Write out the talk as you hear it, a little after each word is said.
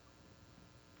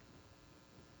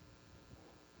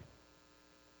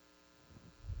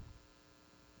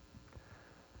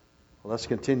Let's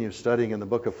continue studying in the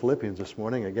book of Philippians this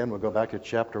morning. Again, we'll go back to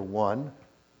chapter 1.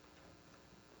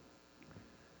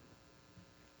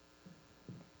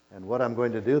 And what I'm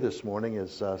going to do this morning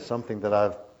is something that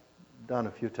I've done a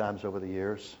few times over the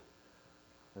years.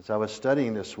 As I was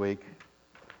studying this week,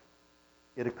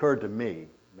 it occurred to me,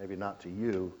 maybe not to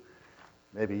you,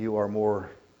 maybe you are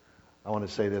more, I want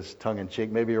to say this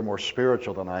tongue-in-cheek, maybe you're more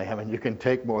spiritual than I am and you can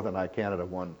take more than I can at a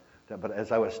one. But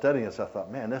as I was studying this, I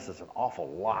thought, man, this is an awful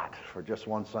lot for just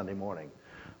one Sunday morning.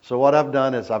 So what I've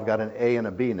done is I've got an A and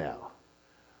a B now.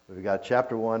 We've got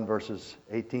chapter 1, verses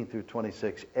 18 through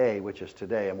 26A, which is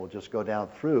today, and we'll just go down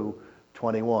through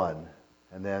 21.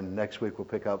 And then next week we'll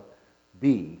pick up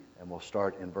B, and we'll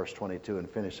start in verse 22 and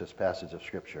finish this passage of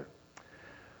Scripture.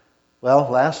 Well,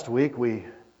 last week we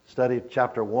studied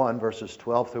chapter 1, verses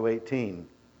 12 through 18.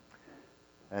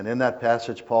 And in that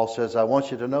passage, Paul says, I want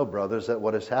you to know, brothers, that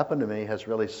what has happened to me has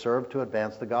really served to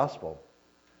advance the gospel,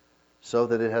 so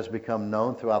that it has become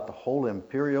known throughout the whole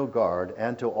imperial guard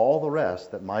and to all the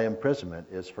rest that my imprisonment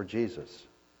is for Jesus.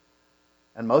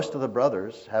 And most of the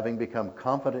brothers, having become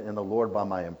confident in the Lord by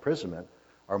my imprisonment,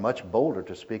 are much bolder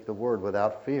to speak the word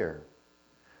without fear.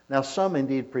 Now some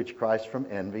indeed preach Christ from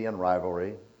envy and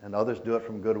rivalry, and others do it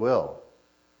from goodwill.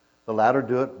 The latter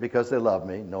do it because they love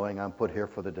me, knowing I'm put here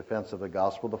for the defense of the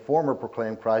gospel. The former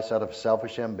proclaim Christ out of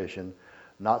selfish ambition,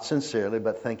 not sincerely,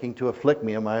 but thinking to afflict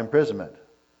me in my imprisonment.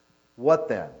 What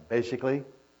then? Basically,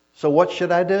 so what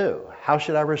should I do? How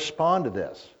should I respond to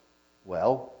this?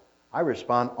 Well, I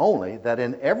respond only that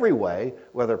in every way,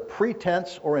 whether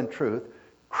pretense or in truth,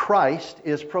 Christ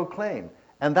is proclaimed.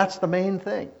 And that's the main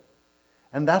thing.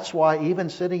 And that's why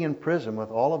even sitting in prison with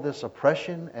all of this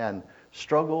oppression and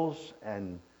struggles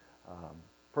and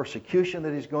persecution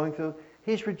that he's going through,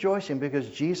 he's rejoicing because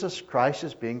Jesus Christ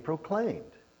is being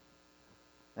proclaimed.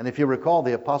 And if you recall,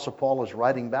 the Apostle Paul is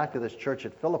writing back to this church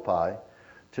at Philippi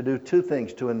to do two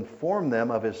things: to inform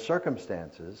them of his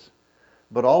circumstances,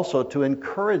 but also to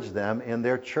encourage them in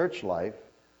their church life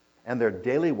and their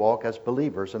daily walk as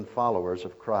believers and followers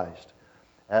of Christ.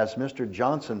 As Mr.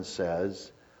 Johnson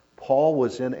says, Paul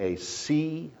was in a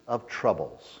sea of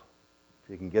troubles. If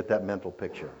you can get that mental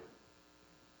picture.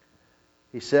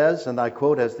 He says, and I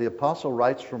quote, as the apostle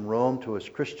writes from Rome to his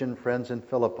Christian friends in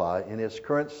Philippi, in his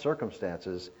current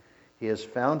circumstances, he has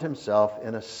found himself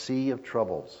in a sea of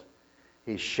troubles.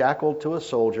 He's shackled to a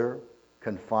soldier,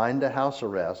 confined to house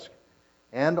arrest,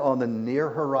 and on the near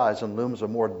horizon looms a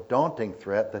more daunting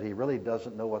threat that he really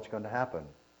doesn't know what's going to happen.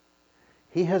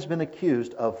 He has been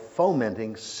accused of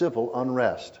fomenting civil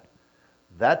unrest.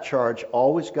 That charge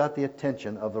always got the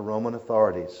attention of the Roman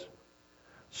authorities.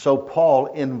 So Paul,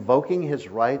 invoking his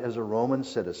right as a Roman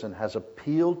citizen, has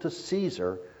appealed to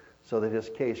Caesar so that his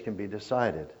case can be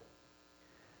decided.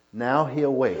 Now he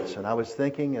awaits. And I was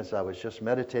thinking, as I was just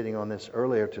meditating on this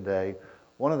earlier today,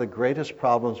 one of the greatest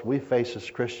problems we face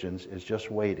as Christians is just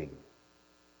waiting.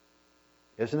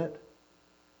 Isn't it?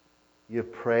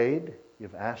 You've prayed,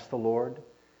 you've asked the Lord,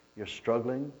 you're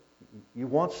struggling, you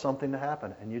want something to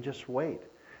happen, and you just wait.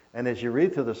 And as you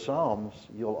read through the Psalms,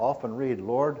 you'll often read,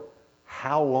 Lord,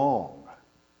 how long?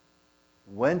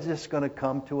 When's this going to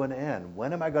come to an end?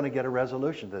 When am I going to get a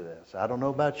resolution to this? I don't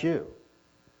know about you,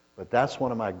 but that's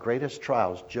one of my greatest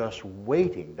trials, just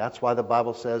waiting. That's why the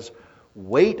Bible says,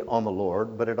 wait on the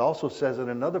Lord, but it also says in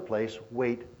another place,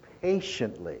 wait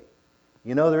patiently.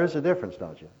 You know there is a difference,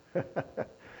 don't you?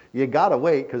 You got to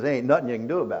wait because there ain't nothing you can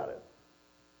do about it.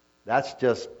 That's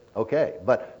just okay.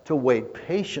 But to wait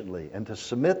patiently and to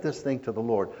submit this thing to the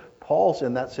Lord, Paul's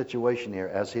in that situation here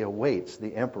as he awaits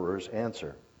the emperor's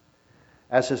answer.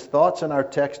 As his thoughts in our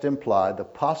text imply, the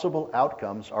possible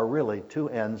outcomes are really two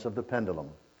ends of the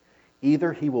pendulum.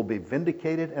 Either he will be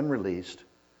vindicated and released,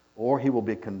 or he will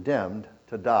be condemned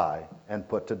to die and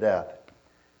put to death.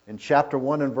 In chapter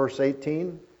 1 and verse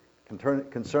 18,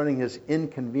 concerning his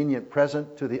inconvenient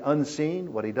present to the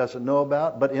unseen, what he doesn't know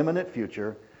about, but imminent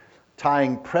future,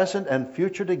 tying present and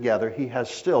future together, he has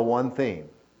still one theme.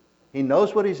 He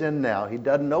knows what he's in now. He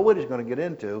doesn't know what he's going to get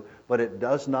into, but it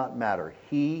does not matter.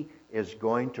 He is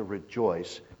going to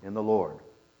rejoice in the Lord.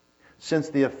 Since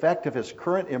the effect of his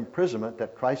current imprisonment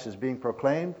that Christ is being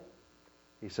proclaimed,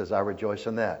 he says, I rejoice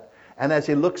in that. And as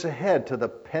he looks ahead to the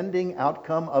pending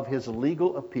outcome of his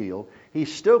legal appeal, he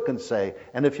still can say,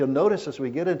 and if you'll notice as we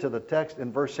get into the text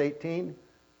in verse 18,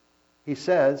 he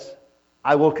says,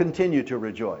 I will continue to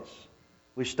rejoice.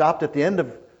 We stopped at the end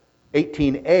of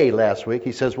 18a last week.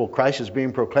 He says, well, Christ is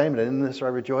being proclaimed, and in this I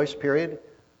rejoice, period.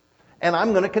 And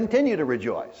I'm going to continue to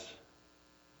rejoice.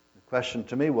 The question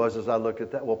to me was, as I looked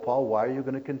at that, well, Paul, why are you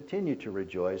going to continue to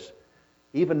rejoice,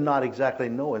 even not exactly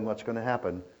knowing what's going to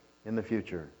happen in the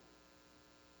future?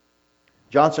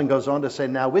 Johnson goes on to say,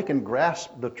 now we can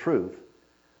grasp the truth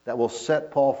that will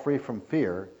set Paul free from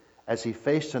fear as he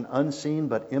faced an unseen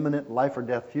but imminent life or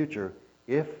death future,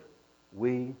 if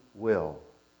we will.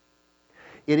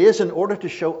 It is in order to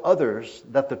show others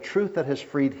that the truth that has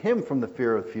freed him from the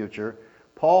fear of the future,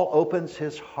 Paul opens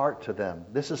his heart to them.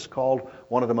 This is called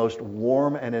one of the most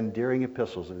warm and endearing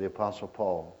epistles of the Apostle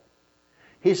Paul.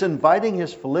 He's inviting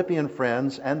his Philippian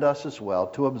friends and us as well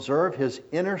to observe his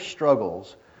inner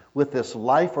struggles with this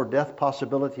life or death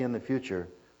possibility in the future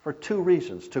for two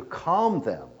reasons: to calm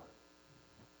them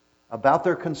about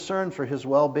their concern for his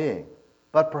well-being,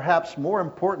 but perhaps more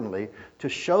importantly, to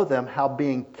show them how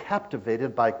being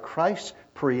captivated by Christ's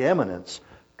preeminence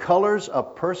colors a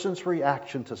person's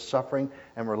reaction to suffering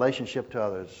and relationship to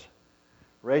others.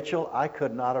 Rachel, I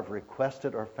could not have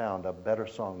requested or found a better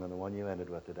song than the one you ended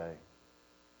with today.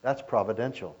 That's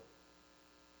providential.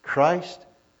 Christ,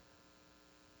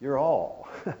 you're all.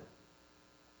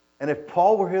 And if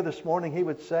Paul were here this morning, he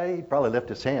would say, he'd probably lift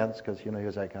his hands because, he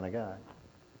was that kind of guy.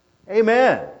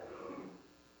 Amen.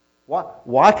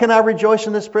 Why can I rejoice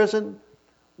in this prison?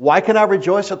 Why can I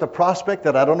rejoice at the prospect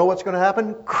that I don't know what's going to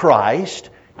happen? Christ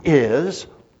is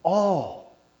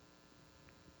all.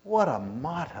 What a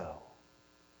motto.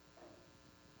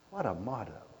 What a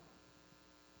motto.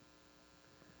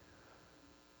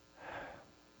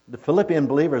 The Philippian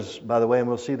believers, by the way, and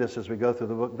we'll see this as we go through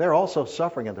the book, they're also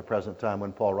suffering at the present time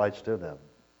when Paul writes to them.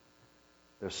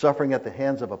 They're suffering at the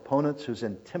hands of opponents whose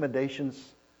intimidations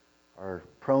are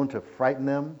prone to frighten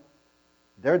them.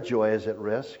 Their joy is at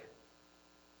risk.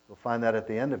 We'll find that at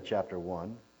the end of chapter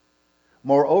 1.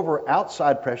 Moreover,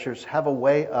 outside pressures have a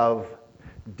way of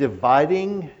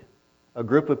dividing a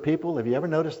group of people. Have you ever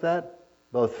noticed that?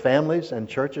 Both families and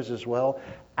churches as well.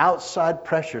 Outside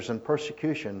pressures and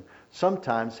persecution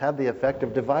sometimes have the effect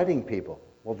of dividing people.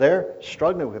 Well, they're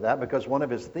struggling with that because one of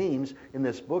his themes in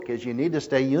this book is you need to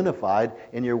stay unified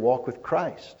in your walk with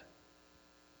Christ.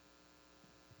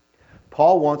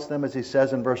 Paul wants them, as he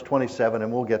says in verse 27,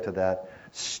 and we'll get to that,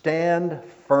 stand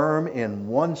firm in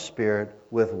one spirit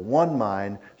with one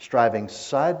mind, striving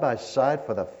side by side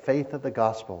for the faith of the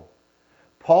gospel.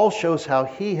 Paul shows how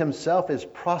he himself is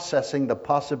processing the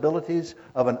possibilities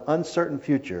of an uncertain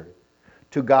future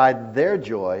to guide their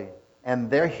joy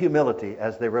and their humility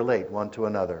as they relate one to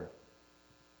another.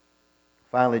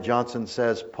 Finally, Johnson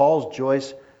says, Paul's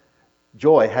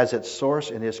joy has its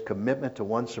source in his commitment to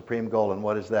one supreme goal. And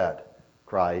what is that?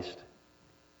 Christ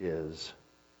is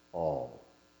all.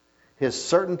 His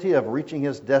certainty of reaching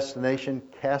his destination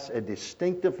casts a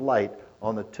distinctive light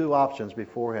on the two options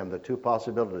before him, the two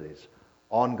possibilities: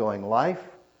 ongoing life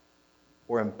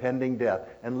or impending death.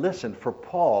 And listen, for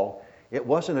Paul, it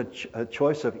wasn't a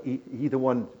choice of either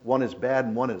one is bad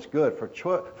and one is good.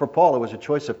 For Paul, it was a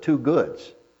choice of two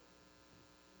goods.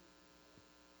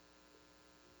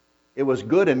 It was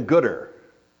good and gooder,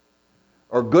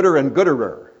 or gooder and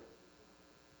gooderer.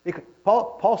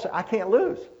 Paul said, I can't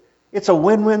lose. It's a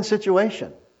win-win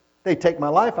situation. They take my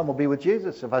life, I'm going to be with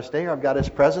Jesus. If I stay here, I've got his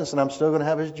presence and I'm still going to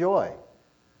have his joy.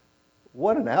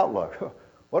 What an outlook.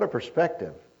 What a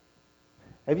perspective.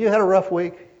 Have you had a rough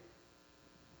week?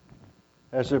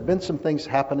 Has there been some things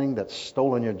happening that's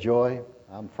stolen your joy?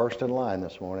 I'm first in line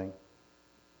this morning.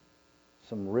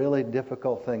 Some really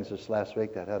difficult things this last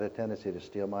week that had a tendency to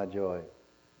steal my joy.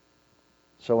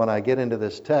 So when I get into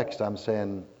this text, I'm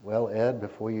saying, well, Ed,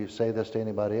 before you say this to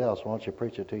anybody else, why don't you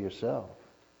preach it to yourself?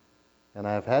 And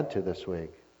I've had to this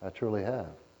week. I truly have.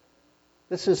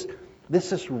 This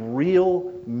is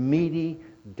real, meaty,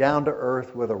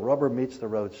 down-to-earth, where the rubber meets the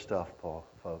road stuff,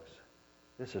 folks.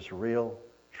 This is real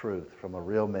truth from a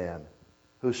real man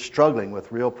who's struggling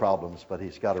with real problems, but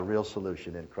he's got a real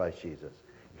solution in Christ Jesus.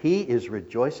 He is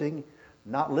rejoicing,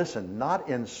 not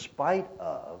in spite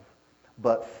of,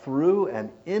 but through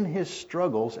and in his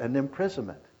struggles and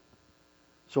imprisonment.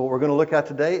 So what we're going to look at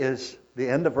today is the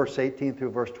end of verse 18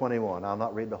 through verse 21. I'll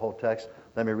not read the whole text.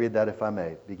 Let me read that if I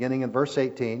may. Beginning in verse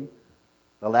 18,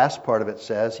 the last part of it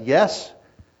says, yes,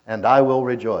 and I will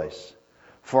rejoice.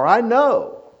 For I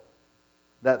know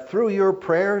that through your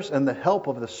prayers and the help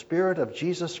of the Spirit of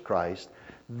Jesus Christ,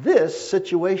 this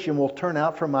situation will turn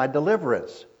out for my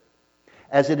deliverance.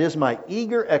 As it is my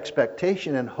eager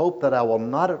expectation and hope that I will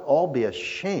not at all be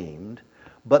ashamed,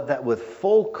 but that with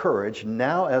full courage,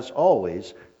 now as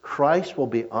always, Christ will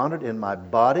be honored in my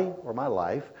body or my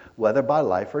life, whether by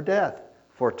life or death.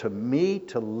 For to me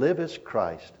to live is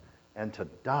Christ, and to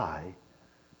die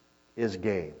is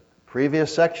gain.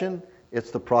 Previous section,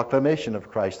 it's the proclamation of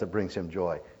Christ that brings him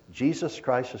joy. Jesus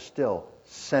Christ is still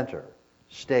center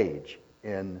stage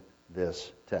in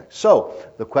this text. So,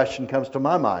 the question comes to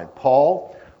my mind,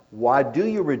 Paul, Why do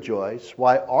you rejoice?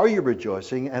 Why are you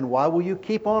rejoicing? And why will you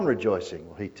keep on rejoicing?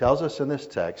 Well, he tells us in this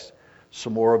text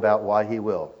some more about why he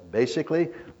will. Basically,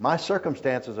 my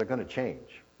circumstances are going to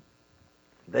change.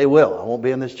 They will. I won't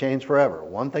be in this change forever.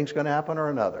 One thing's going to happen or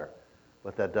another.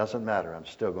 But that doesn't matter. I'm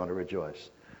still going to rejoice.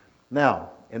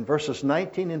 Now, in verses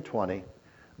 19 and 20,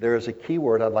 there is a key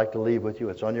word I'd like to leave with you.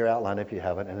 It's on your outline if you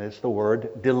haven't, and it's the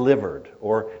word delivered,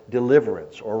 or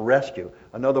deliverance, or rescue.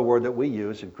 Another word that we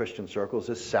use in Christian circles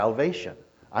is salvation.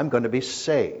 I'm going to be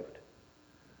saved.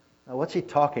 Now, what's he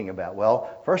talking about? Well,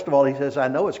 first of all, he says, I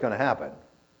know it's going to happen.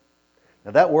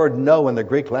 Now, that word know in the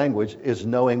Greek language is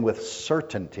knowing with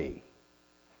certainty.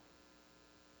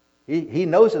 He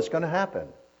knows it's going to happen.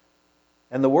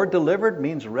 And the word delivered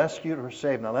means rescued or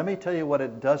saved. Now, let me tell you what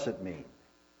it doesn't mean.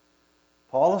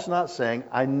 Paul is not saying,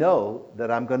 I know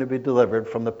that I'm going to be delivered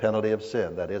from the penalty of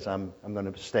sin. That is, I'm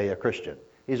going to stay a Christian.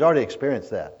 He's already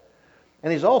experienced that.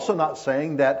 And he's also not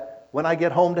saying that when I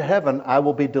get home to heaven, I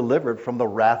will be delivered from the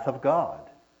wrath of God.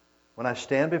 When I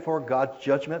stand before God's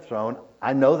judgment throne,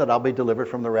 I know that I'll be delivered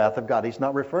from the wrath of God. He's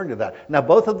not referring to that. Now,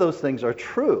 both of those things are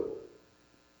true.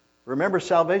 Remember,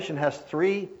 salvation has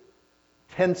three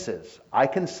tenses. I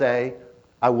can say,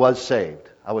 I was saved.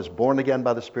 I was born again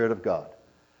by the Spirit of God.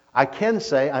 I can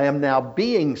say, I am now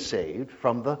being saved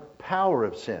from the power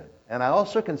of sin. And I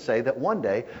also can say that one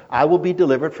day I will be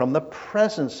delivered from the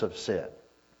presence of sin.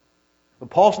 But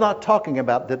Paul's not talking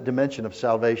about the dimension of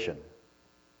salvation.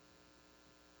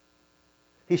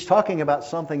 He's talking about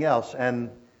something else.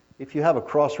 And if you have a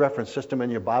cross-reference system in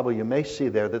your Bible, you may see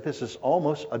there that this is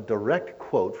almost a direct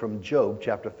quote from Job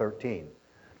chapter 13.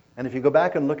 And if you go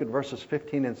back and look at verses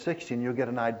 15 and 16, you'll get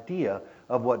an idea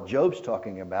of what Job's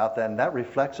talking about, and that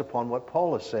reflects upon what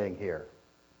Paul is saying here.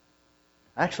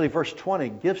 Actually, verse 20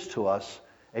 gives to us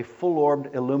a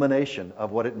full-orbed illumination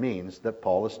of what it means that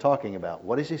Paul is talking about.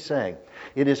 What is he saying?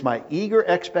 It is my eager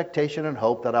expectation and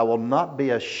hope that I will not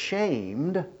be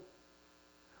ashamed,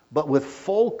 but with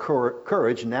full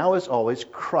courage, now as always,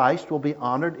 Christ will be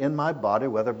honored in my body,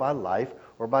 whether by life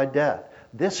or by death.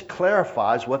 This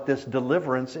clarifies what this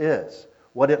deliverance is,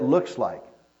 what it looks like.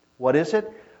 What is it?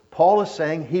 Paul is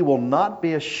saying he will not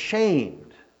be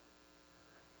ashamed.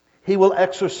 He will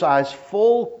exercise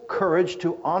full courage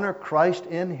to honor Christ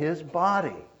in his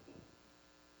body.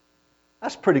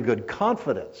 That's pretty good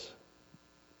confidence.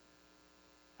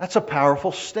 That's a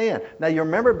powerful stand. Now you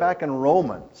remember back in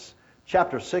Romans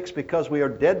chapter 6, because we are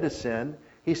dead to sin,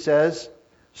 he says,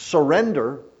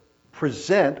 surrender,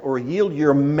 present, or yield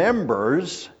your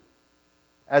members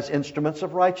as instruments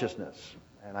of righteousness.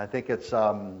 And I think it's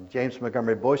James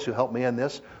Montgomery Boyce who helped me in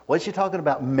this. What is he talking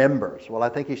about, members? Well, I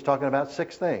think he's talking about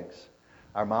 6 things.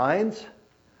 Our minds,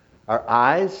 our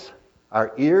eyes,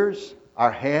 our ears,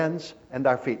 our hands, and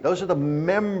our feet. Those are the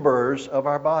members of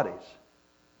our bodies.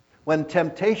 When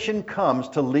temptation comes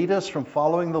to lead us from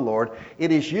following the Lord,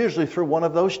 it is usually through one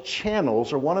of those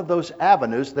channels or one of those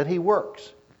avenues that he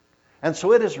works. And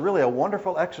so it is really a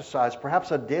wonderful exercise,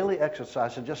 perhaps a daily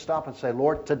exercise, to just stop and say,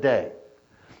 Lord, today,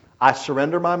 I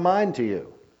surrender my mind to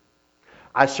you.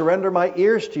 I surrender my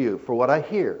ears to you for what I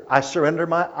hear. I surrender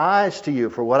my eyes to you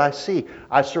for what I see.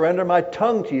 I surrender my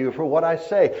tongue to you for what I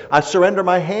say. I surrender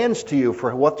my hands to you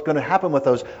for what's going to happen with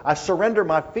those. I surrender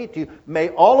my feet to you. May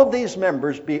all of these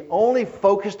members be only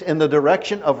focused in the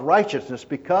direction of righteousness,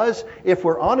 because if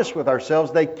we're honest with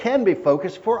ourselves, they can be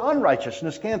focused for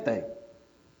unrighteousness, can't they?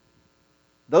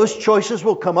 Those choices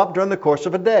will come up during the course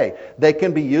of a day. They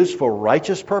can be used for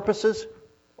righteous purposes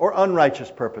or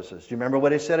unrighteous purposes. Do you remember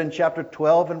what he said in chapter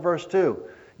 12 and verse 2?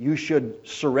 You should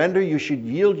surrender, you should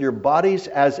yield your bodies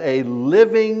as a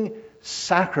living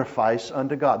sacrifice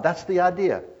unto God. That's the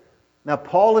idea. Now,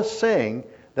 Paul is saying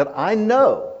that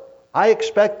I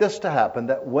expect this to happen,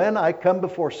 that when I come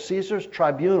before Caesar's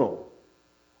tribunal,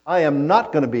 I am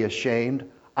not going to be ashamed.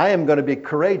 I am going to be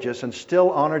courageous and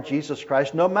still honor Jesus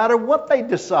Christ no matter what they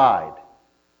decide.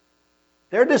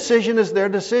 Their decision is their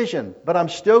decision, but I'm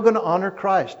still going to honor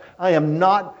Christ. I am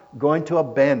not going to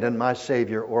abandon my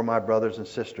Savior or my brothers and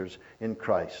sisters in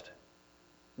Christ.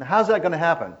 Now, how's that going to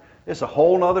happen? It's a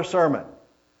whole other sermon.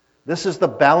 This is the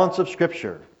balance of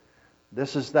Scripture.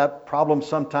 This is that problem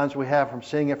sometimes we have from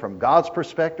seeing it from God's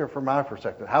perspective or from our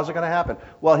perspective. How's it going to happen?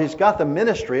 Well, He's got the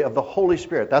ministry of the Holy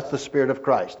Spirit. That's the Spirit of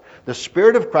Christ. The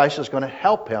Spirit of Christ is going to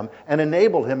help him and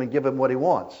enable him and give him what he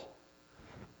wants.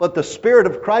 But the Spirit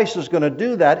of Christ is going to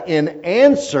do that in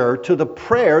answer to the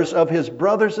prayers of his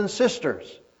brothers and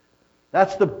sisters.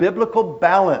 That's the biblical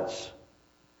balance.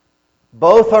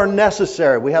 Both are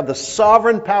necessary. We have the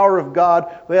sovereign power of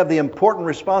God. We have the important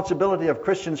responsibility of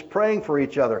Christians praying for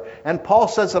each other. And Paul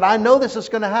says that I know this is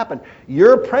going to happen.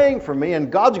 You're praying for me, and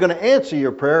God's going to answer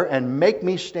your prayer and make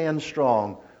me stand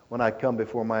strong when I come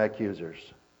before my accusers.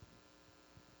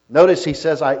 Notice he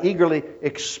says, I eagerly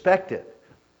expect it.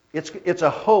 It's a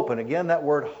hope, and again, that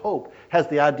word hope has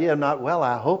the idea of not, well,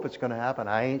 I hope it's going to happen.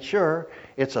 I ain't sure.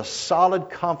 It's a solid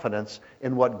confidence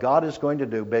in what God is going to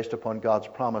do based upon God's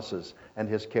promises and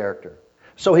His character.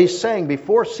 So he's saying,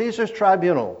 before Caesar's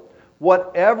tribunal,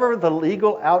 whatever the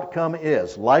legal outcome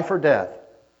is, life or death,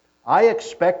 I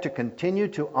expect to continue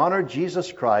to honor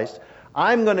Jesus Christ.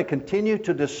 I'm going to continue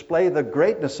to display the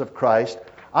greatness of Christ.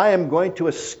 I am going to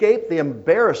escape the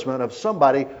embarrassment of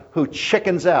somebody who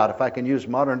chickens out, if I can use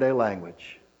modern day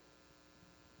language.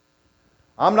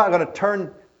 I'm not going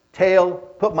to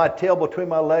put my tail between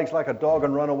my legs like a dog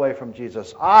and run away from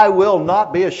Jesus. I will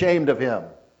not be ashamed of Him.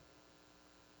 There's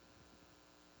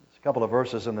a couple of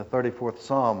verses in the 34th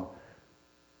Psalm.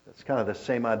 That's kind of the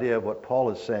same idea of what Paul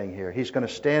is saying here. He's going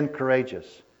to stand courageous.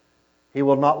 He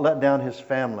will not let down his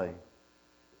family.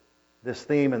 This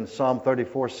theme in Psalm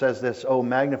 34 says this, "Oh,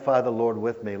 magnify the Lord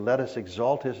with me. Let us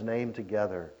exalt His name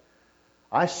together.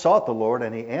 I sought the Lord,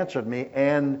 and He answered me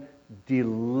and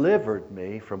delivered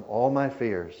me from all my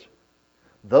fears.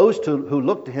 Those who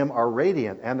look to Him are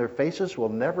radiant, and their faces will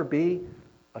never be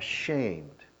ashamed.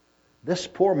 This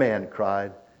poor man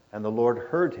cried, and the Lord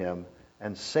heard him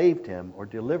and saved him or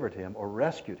delivered him or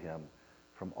rescued him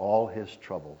from all his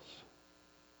troubles."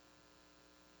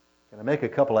 Can I make a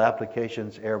couple of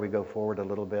applications ere we go forward a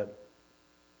little bit?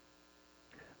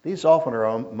 These often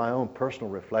are my own personal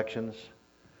reflections.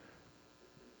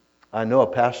 I know a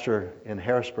pastor in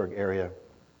Harrisburg area,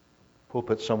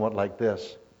 pulpit somewhat like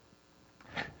this,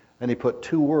 and he put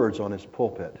 2 words on his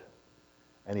pulpit,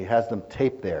 and he has them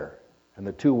taped there, and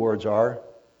the 2 words are,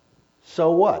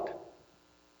 "So what?"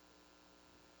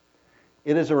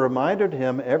 It is a reminder to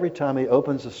him every time he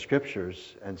opens the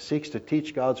Scriptures and seeks to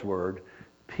teach God's Word.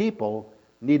 People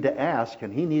need to ask,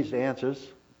 and he needs to answer,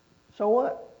 so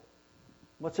what?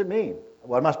 What's it mean?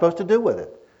 What am I supposed to do with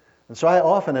it? And so I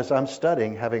often, as I'm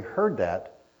studying, having heard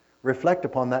that, reflect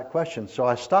upon that question. So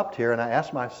I stopped here and I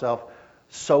asked myself,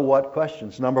 so what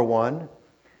questions? Number 1,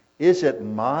 is it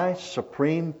my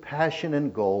supreme passion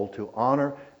and goal to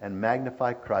honor and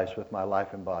magnify Christ with my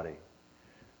life and body?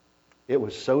 It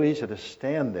was so easy to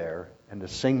stand there and to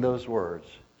sing those words,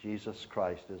 Jesus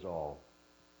Christ is all,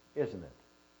 isn't it?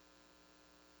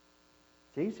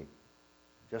 It's easy.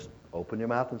 Just open your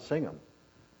mouth and sing them.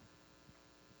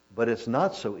 But it's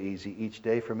not so easy each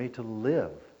day for me to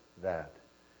live that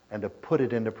and to put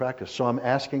it into practice. So I'm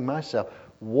asking myself,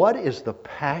 what is the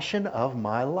passion of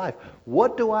my life?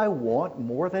 What do I want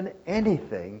more than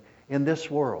anything in this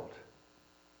world?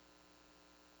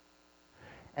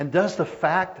 And does the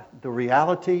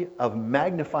reality of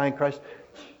magnifying Christ,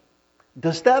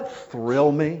 does that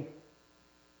thrill me?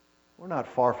 We're not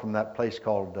far from that place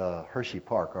called Hershey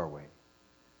Park, are we?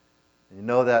 You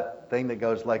know that thing that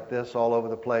goes like this all over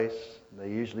the place? They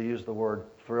usually use the word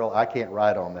thrill. I can't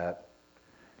ride on that.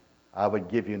 I would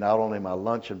give you not only my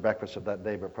lunch and breakfast of that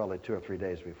day, but probably 2 or 3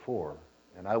 days before.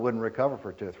 And I wouldn't recover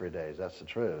for 2 or 3 days. That's the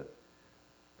truth.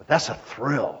 But that's a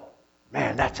thrill.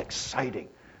 Man, that's exciting.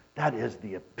 That is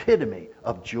the epitome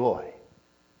of joy.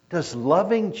 Does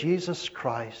loving Jesus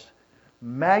Christ,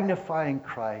 magnifying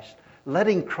Christ,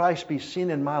 letting Christ be seen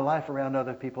in my life around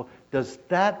other people, does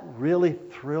that really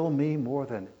thrill me more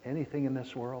than anything in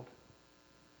this world?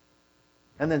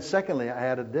 And then secondly, I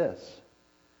added this.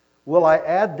 Will I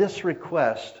add this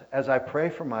request as I pray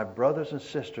for my brothers and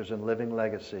sisters in Living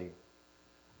Legacy?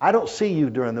 I don't see you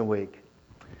during the week.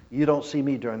 You don't see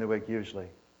me during the week usually.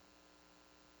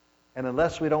 And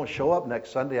unless we don't show up next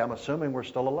Sunday, I'm assuming we're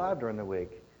still alive during the week.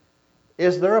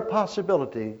 Is there a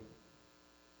possibility?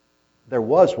 There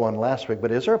was one last week,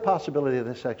 but is there a possibility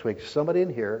this next week somebody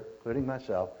in here, including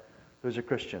myself, who's a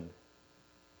Christian,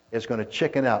 is going to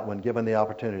chicken out when given the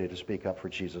opportunity to speak up for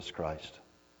Jesus Christ?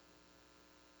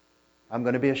 I'm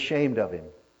going to be ashamed of him.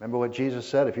 Remember what Jesus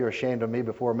said? If you're ashamed of me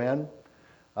before men,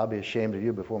 I'll be ashamed of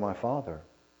you before my Father.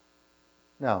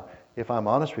 Now, if I'm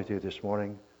honest with you this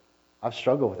morning, I've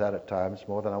struggled with that at times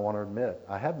more than I want to admit.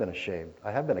 I have been ashamed.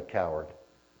 I have been a coward.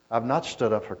 I've not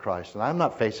stood up for Christ, and I'm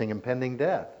not facing impending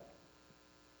death.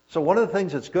 So one of the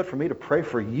things that's good for me to pray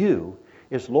for you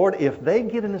is, Lord, if they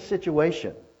get in a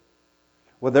situation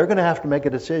where they're going to have to make a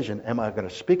decision, am I going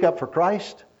to speak up for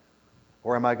Christ,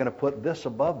 or am I going to put this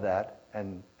above that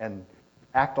and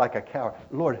act like a coward?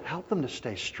 Lord, help them to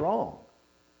stay strong.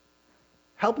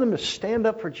 Help them to stand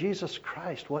up for Jesus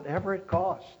Christ, whatever it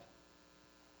costs.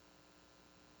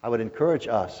 I would encourage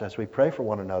us as we pray for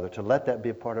one another to let that be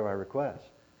a part of our request.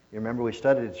 You remember we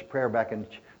studied this prayer back in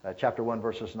chapter 1,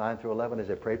 verses 9 through 11 as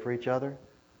they prayed for each other?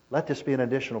 Let this be an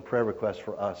additional prayer request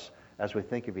for us as we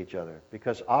think of each other.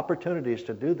 Because opportunities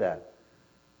to do that,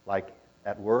 like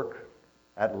at work,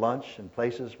 at lunch, and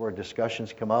places where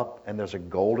discussions come up and there's a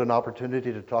golden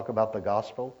opportunity to talk about the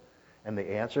gospel and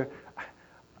the answer,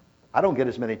 I don't get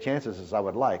as many chances as I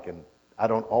would like, and I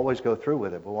don't always go through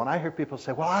with it. But when I hear people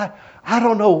say, well, I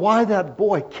don't know why that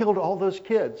boy killed all those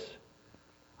kids,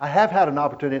 I have had an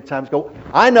opportunity at times to go,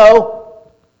 I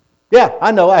know. Yeah,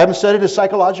 I know. I haven't studied his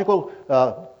psychological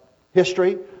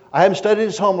history. I haven't studied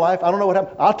his home life. I don't know what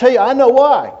happened. I'll tell you, I know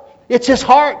why. It's his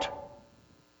heart.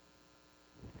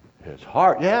 His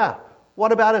heart, yeah.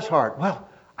 What about his heart? Well,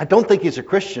 I don't think he's a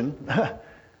Christian.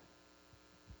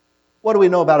 What do we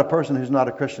know about a person who's not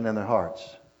a Christian in their hearts?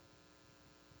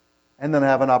 And then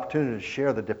have an opportunity to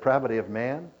share the depravity of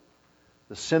man,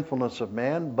 the sinfulness of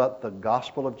man, but the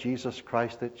gospel of Jesus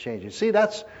Christ that changes. See,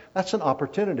 that's an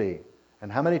opportunity.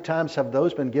 And how many times have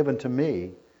those been given to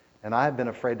me, and I've been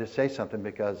afraid to say something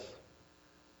because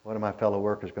what are my fellow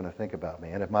workers going to think about me?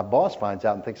 And if my boss finds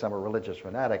out and thinks I'm a religious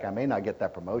fanatic, I may not get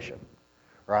that promotion,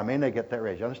 or I may not get that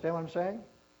raise. You understand what I'm saying?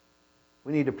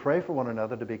 We need to pray for one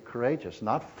another to be courageous,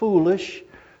 not foolish,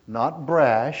 not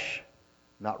brash,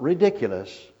 not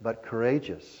ridiculous, but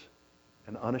courageous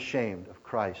and unashamed of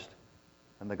Christ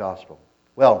and the gospel.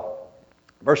 Well,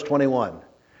 verse 21.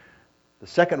 The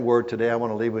second word today I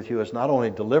want to leave with you is not only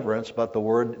deliverance, but the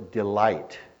word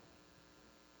delight.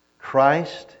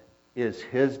 Christ is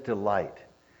his delight.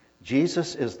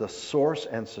 Jesus is the source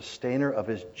and sustainer of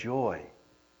his joy.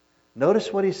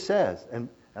 Notice what he says, and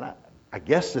I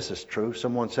guess this is true.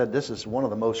 Someone said this is one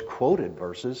of the most quoted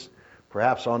verses,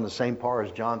 perhaps on the same par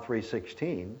as John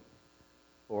 3:16.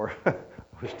 Or I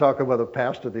was talking with a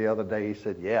pastor the other day. He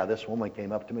said, yeah, this woman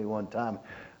came up to me one time,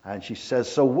 and she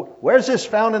says, so where's this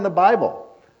found in the Bible?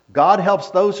 God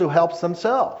helps those who help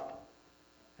themselves.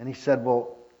 And he said,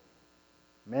 well,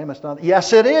 ma'am, it's not.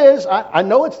 Yes, it is. I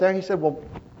know it's there. He said, well,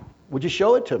 would you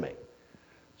show it to me?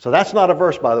 So that's not a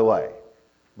verse, by the way.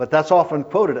 But that's often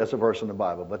quoted as a verse in the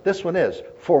Bible. But this one is,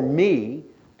 for me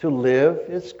to live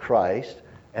is Christ,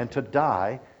 and to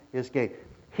die is gain.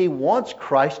 He wants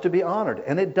Christ to be honored,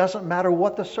 and it doesn't matter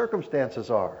what the circumstances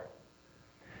are.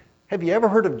 Have you ever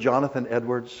heard of Jonathan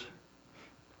Edwards?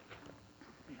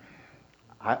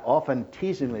 I often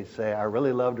teasingly say I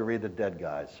really love to read the Dead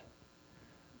Guys.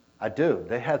 I do.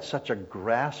 They had such a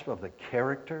grasp of the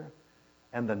character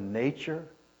and the nature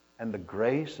and the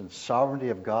grace and sovereignty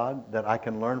of God that I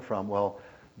can learn from. Well,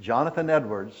 Jonathan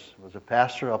Edwards was a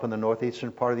pastor up in the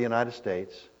northeastern part of the United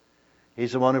States.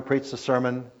 He's the one who preached the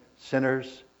sermon,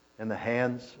 Sinners in the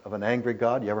Hands of an Angry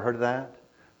God. You ever heard of that?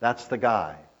 That's the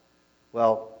guy.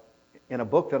 Well, in a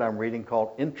book that I'm reading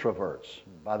called Introverts.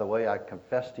 By the way, I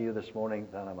confess to you this morning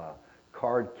that I'm a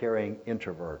card-carrying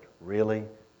introvert, really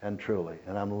and truly.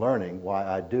 And I'm learning why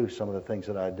I do some of the things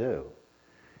that I do.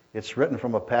 It's written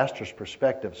from a pastor's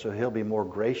perspective, so he'll be more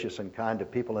gracious and kind to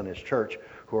people in his church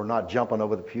who are not jumping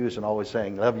over the pews and always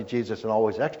saying, love you, Jesus, and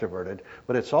always extroverted.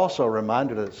 But it's also a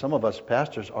reminder that some of us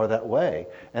pastors are that way.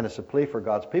 And it's a plea for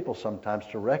God's people sometimes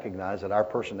to recognize that our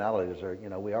personalities are,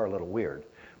 we are a little weird.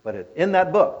 But in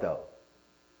that book, though,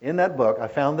 I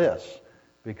found this,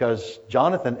 because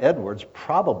Jonathan Edwards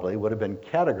probably would have been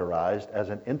categorized as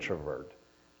an introvert.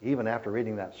 Even after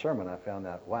reading that sermon, I found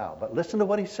that, wow. But listen to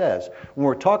what he says. When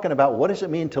we're talking about what does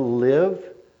it mean to live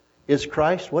is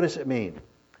Christ, what does it mean?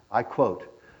 I quote,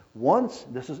 once,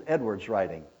 this is Edwards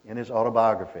writing in his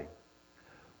autobiography,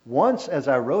 once as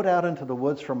I rode out into the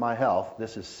woods for my health,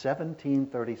 this is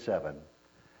 1737,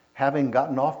 having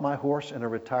gotten off my horse in a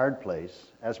retired place,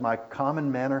 as my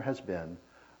common manner has been,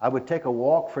 I would take a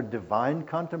walk for divine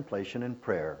contemplation and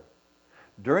prayer.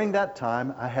 During that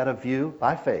time, I had a view,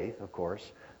 by faith, of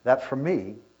course, that for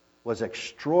me was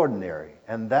extraordinary,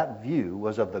 and that view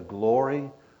was of the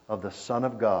glory of the Son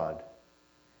of God.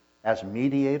 As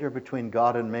mediator between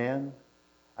God and man,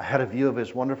 I had a view of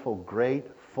his wonderful, great,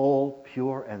 full,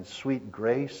 pure, and sweet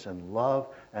grace and love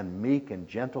and meek and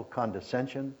gentle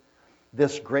condescension.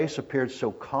 This grace appeared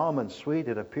so calm and sweet,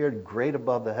 it appeared great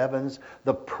above the heavens.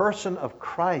 The person of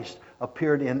Christ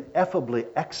appeared ineffably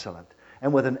excellent,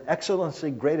 and with an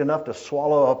excellency great enough to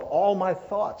swallow up all my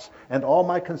thoughts and all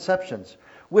my conceptions,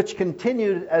 which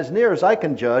continued, as near as I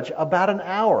can judge, about an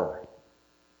hour,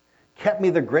 kept me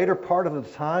the greater part of the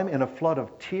time in a flood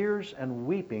of tears and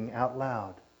weeping out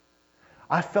loud.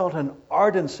 I felt an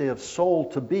ardency of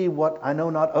soul to be what I know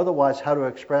not otherwise how to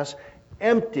express,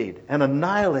 emptied and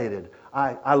annihilated.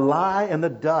 I lie in the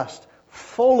dust,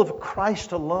 full of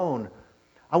Christ alone.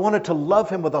 I wanted to love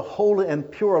Him with a holy and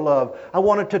pure love. I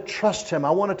wanted to trust Him.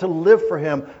 I wanted to live for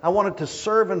Him. I wanted to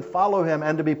serve and follow Him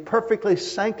and to be perfectly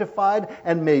sanctified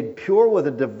and made pure with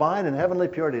a divine and heavenly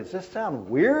purity. Does this sound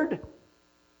weird?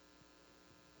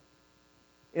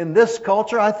 In this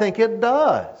culture, I think it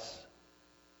does.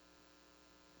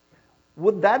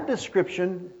 Would that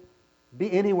description be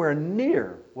anywhere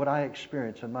near what I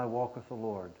experience in my walk with the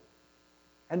Lord?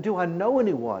 And do I know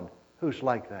anyone who's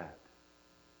like that?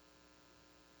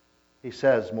 He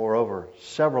says, moreover,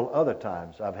 several other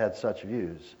times I've had such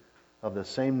views of the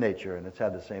same nature, and it's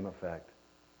had the same effect.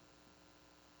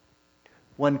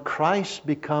 When Christ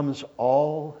becomes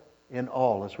all in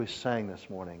all, as we sang this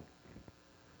morning,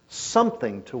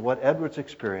 something to what Edwards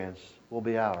experienced will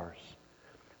be ours.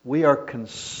 We are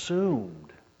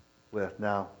consumed with,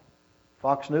 now,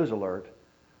 Fox News alert,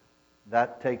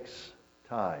 that takes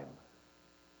time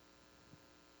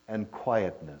and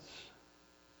quietness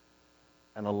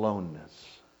and aloneness,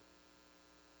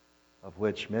 of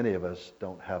which many of us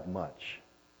don't have much.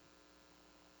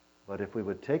 But if we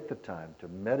would take the time to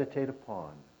meditate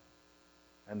upon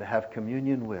and to have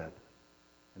communion with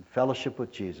and fellowship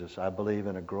with Jesus, I believe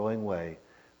in a growing way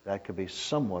that could be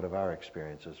somewhat of our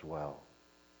experience as well.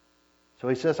 So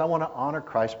he says, I want to honor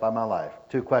Christ by my life.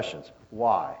 2 questions.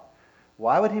 Why?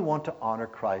 Why would he want to honor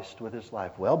Christ with his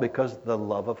life? Well, because the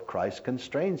love of Christ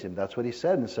constrains him. That's what he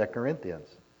said in 2 Corinthians.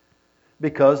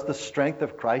 Because the strength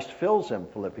of Christ fills him,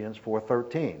 Philippians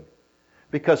 4:13.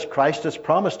 Because Christ has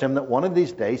promised him that one of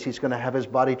these days he's going to have his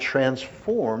body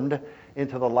transformed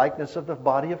into the likeness of the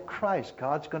body of Christ.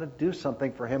 God's going to do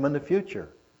something for him in the future.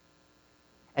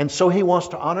 And so he wants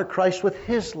to honor Christ with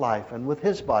his life and with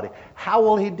his body. How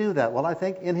will he do that? Well, I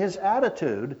think in his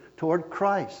attitude toward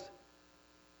Christ.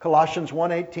 Colossians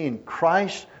 1:18,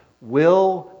 Christ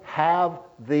will have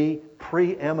the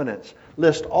preeminence.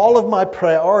 List all of my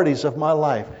priorities of my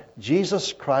life.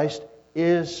 Jesus Christ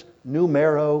is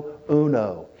numero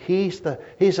uno. He's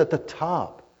at the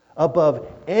top, above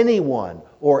anyone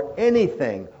or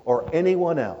anything or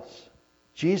anyone else.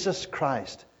 Jesus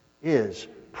Christ is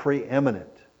preeminent.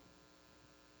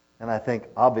 And I think,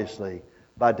 obviously,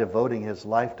 by devoting his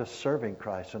life to serving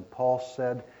Christ. And Paul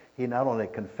said he not only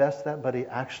confessed that, but he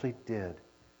actually did.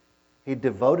 He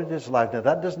devoted his life. Now,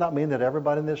 that does not mean that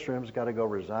everybody in this room has got to go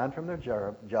resign from their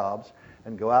jobs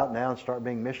and go out now and start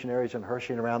being missionaries and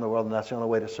Hersheying around the world, and that's the only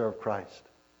way to serve Christ.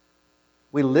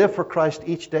 We live for Christ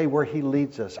each day where he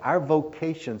leads us. Our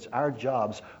vocations, our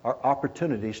jobs are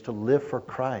opportunities to live for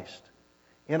Christ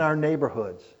in our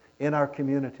neighborhoods, in our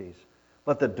communities.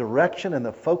 But the direction and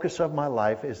the focus of my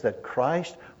life is that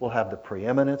Christ will have the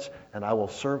preeminence and I will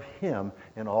serve him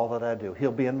in all that I do.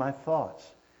 He'll be in my thoughts.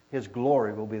 His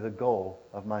glory will be the goal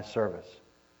of my service.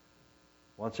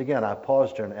 Once again, I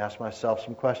paused here and asked myself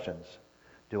some questions.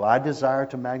 Do I desire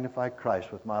to magnify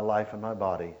Christ with my life and my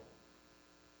body?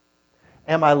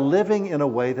 Am I living in a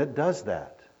way that does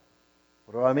that?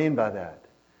 What do I mean by that?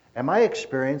 Am I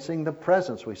experiencing the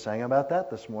presence? We sang about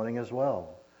that this morning as well.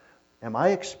 Am I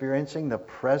experiencing the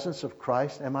presence of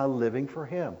Christ? Am I living for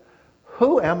him?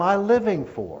 Who am I living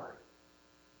for?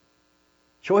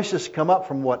 Choices come up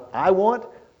from what I want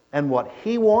and what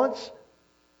he wants.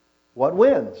 What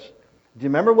wins? Do you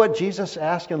remember what Jesus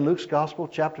asked in Luke's Gospel,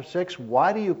 chapter 6?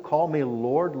 Why do you call me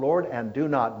Lord, Lord, and do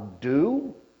not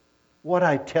do what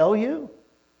I tell you?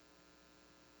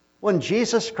 When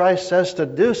Jesus Christ says to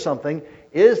do something,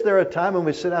 is there a time when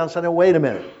we sit down and say, no, wait a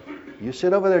minute. You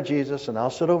sit over there, Jesus, and I'll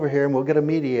sit over here, and we'll get a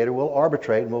mediator, we'll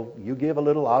arbitrate, and you give a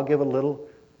little, I'll give a little.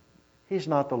 He's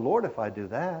not the Lord if I do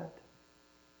that.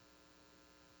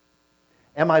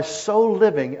 Am I so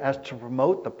living as to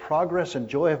promote the progress and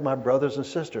joy of my brothers and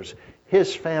sisters,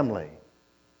 his family?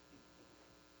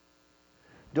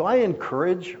 Do I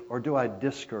encourage or do I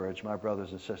discourage my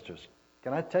brothers and sisters?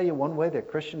 Can I tell you one way that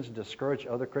Christians discourage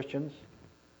other Christians?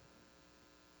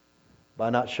 By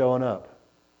not showing up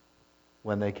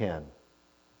when they can.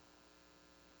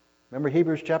 Remember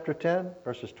Hebrews chapter 10,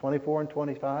 verses 24 and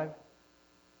 25?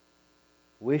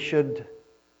 We should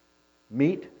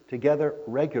meet together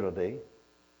regularly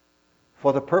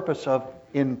for the purpose of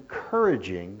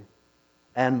encouraging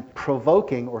and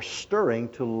provoking or stirring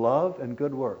to love and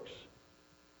good works.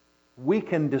 We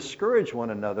can discourage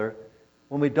one another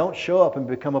when we don't show up and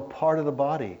become a part of the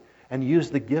body and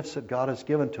use the gifts that God has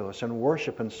given to us and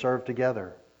worship and serve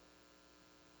together.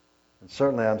 And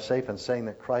certainly I'm safe in saying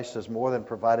that Christ has more than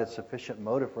provided sufficient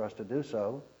motive for us to do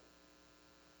so.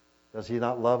 Does he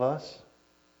not love us?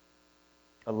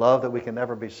 A love that we can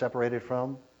never be separated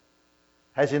from?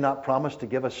 Has he not promised to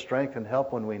give us strength and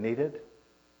help when we need it?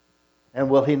 And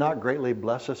will He not greatly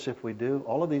bless us if we do?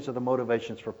 All of these are the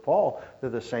motivations for Paul. They're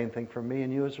the same thing for me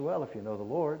and you as well, if you know the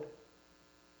Lord.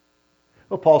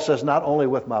 Well, Paul says, not only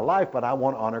with my life, but I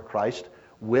want to honor Christ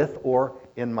with or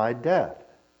in my death.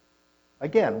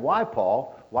 Again, why,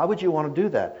 Paul? Why would you want to do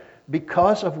that?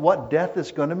 Because of what death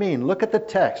is going to mean. Look at the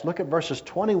text. Look at verses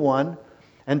 21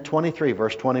 and 23.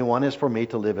 Verse 21 is for me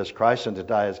to live as Christ and to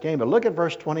die as gain. But look at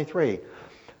verse 23.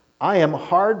 I am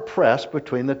hard pressed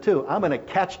between the two. I'm in a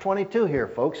catch-22 here,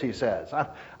 folks, he says.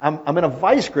 I'm in a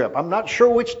vice grip. I'm not sure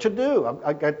which to do.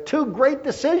 I've got two great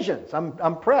decisions.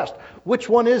 I'm pressed. Which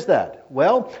one is that?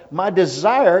 Well, my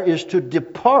desire is to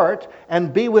depart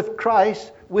and be with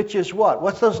Christ, which is what?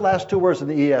 What's those last two words in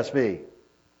the ESV?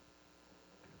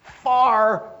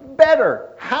 Far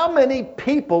better. How many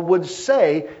people would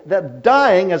say that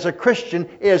dying as a Christian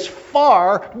is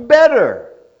far better?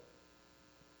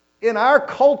 In our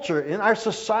culture, in our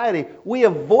society, we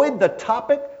avoid the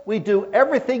topic. We do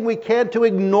everything we can to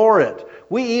ignore it.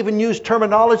 We even use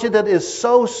terminology that is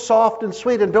so soft and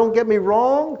sweet. And don't get me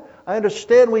wrong, I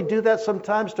understand we do that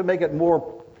sometimes to make it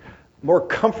more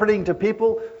comforting to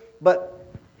people, but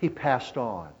he passed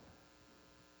on.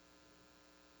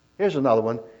 Here's another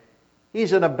one.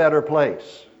 He's in a better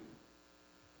place.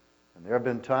 And there have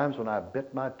been times when I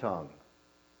bit my tongue.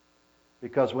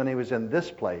 Because when he was in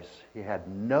this place, he had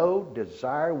no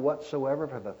desire whatsoever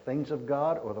for the things of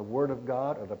God or the Word of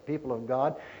God or the people of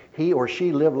God. He or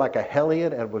she lived like a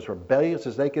hellion and was rebellious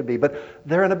as they could be. But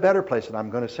they're in a better place. And I'm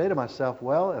going to say to myself,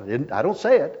 well, I don't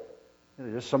say it.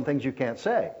 There's just some things you can't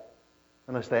say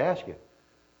unless they ask you.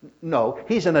 No,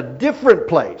 he's in a different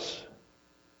place.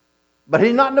 But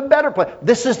he's not in a better place.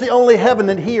 This is the only heaven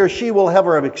that he or she will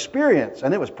ever have experienced.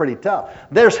 And it was pretty tough.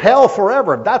 There's hell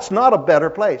forever. That's not a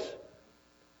better place.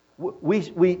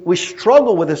 We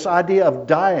struggle with this idea of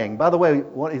dying. By the way,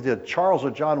 Charles or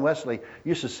John Wesley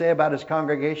used to say about his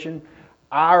congregation,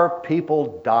 our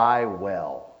people die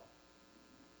well.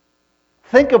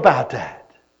 Think about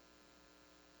that.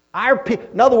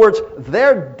 In other words,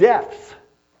 their death,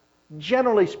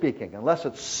 generally speaking, unless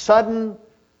it's sudden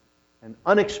and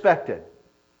unexpected,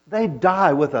 they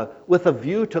die with a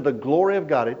view to the glory of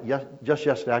God. Just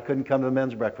yesterday, I couldn't come to the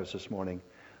men's breakfast this morning.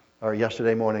 Or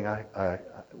yesterday morning,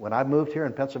 when I moved here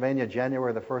in Pennsylvania,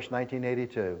 January the 1st,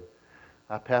 1982,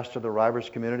 I pastored the Rivers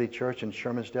Community Church in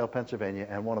Shermansdale, Pennsylvania,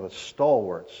 and one of the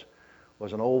stalwarts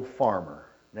was an old farmer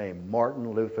named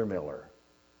Martin Luther Miller.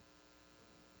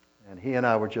 And he and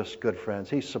I were just good friends.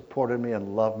 He supported me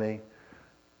and loved me.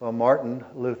 Well, Martin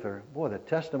Luther, boy, the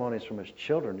testimonies from his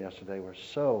children yesterday were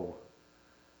so,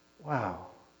 wow.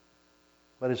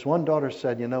 But his one daughter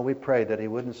said, we prayed that he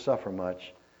wouldn't suffer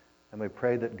much. And we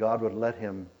prayed that God would let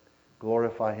him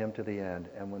glorify him to the end.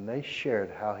 And when they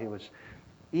shared how he was,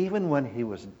 even when he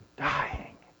was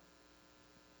dying,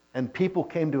 and people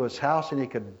came to his house and he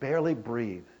could barely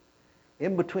breathe,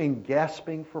 in between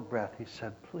gasping for breath, he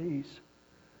said, please,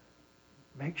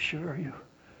 make sure you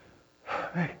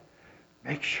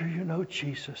know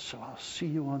Jesus, so I'll see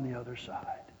you on the other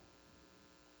side.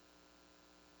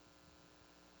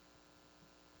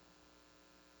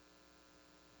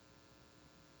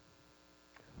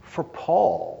 For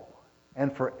Paul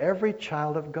and for every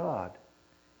child of God,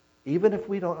 even if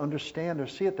we don't understand or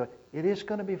see it, it is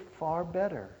going to be far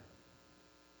better.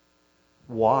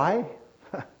 Why?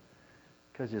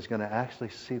 Because he's going to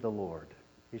actually see the Lord.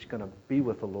 He's going to be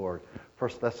with the Lord.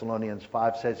 1 Thessalonians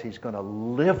 5 says he's going to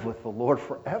live with the Lord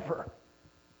forever.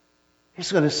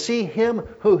 He's going to see Him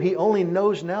who he only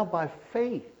knows now by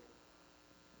faith.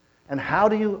 And how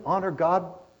do you honor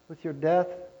God with your death?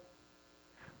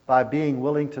 By being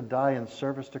willing to die in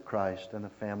service to Christ and the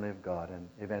family of God. And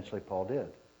eventually Paul did.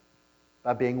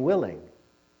 By being willing.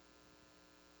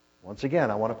 Once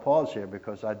again, I want to pause here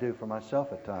because I do for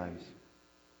myself at times.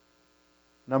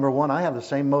 Number one, I have the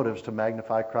same motives to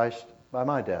magnify Christ by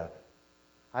my death.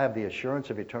 I have the assurance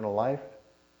of eternal life,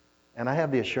 and I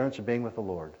have the assurance of being with the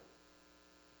Lord.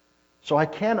 So I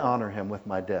can honor Him with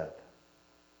my death.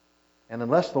 And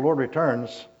unless the Lord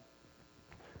returns,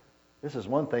 this is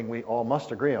one thing we all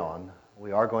must agree on.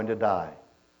 We are going to die.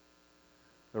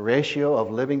 The ratio of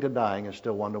living to dying is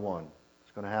still 1-to-1.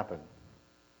 It's going to happen.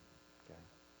 Okay.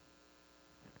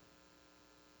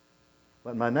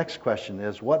 But my next question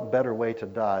is, what better way to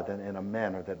die than in a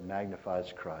manner that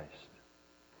magnifies Christ?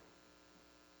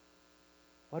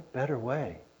 What better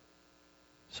way?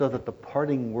 So that the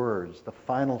parting words, the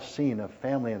final scene of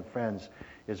family and friends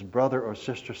is brother or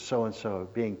sister so-and-so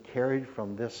being carried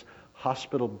from this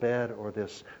hospital bed or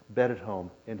this bed at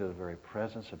home into the very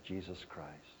presence of Jesus Christ.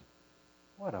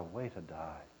 What a way to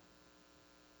die.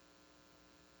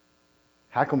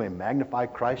 How can we magnify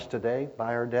Christ today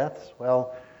by our deaths?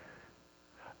 Well,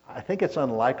 I think it's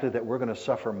unlikely that we're going to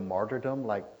suffer martyrdom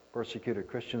like persecuted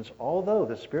Christians, although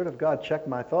the Spirit of God checked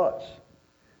my thoughts.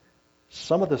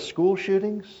 Some of the school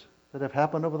shootings that have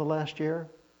happened over the last year,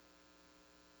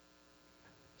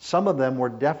 some of them were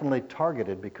definitely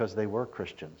targeted because they were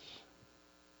Christians.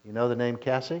 You know the name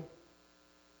Cassie?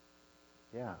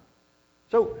 Yeah.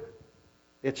 So,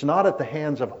 it's not at the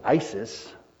hands of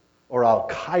ISIS or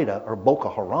Al-Qaeda or Boko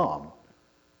Haram,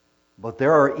 but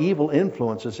there are evil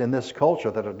influences in this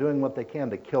culture that are doing what they can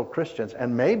to kill Christians.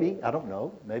 And maybe, I don't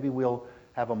know, maybe we'll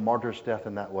have a martyr's death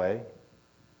in that way.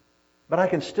 But I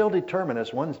can still determine,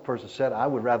 as one person said, I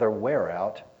would rather wear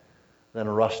out than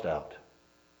rust out.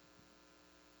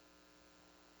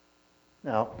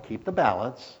 Now, keep the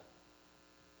balance.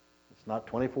 It's not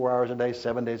 24 hours a day,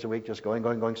 7 days a week, just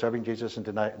going, serving Jesus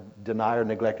and deny or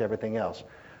neglect everything else.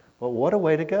 But what a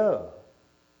way to go.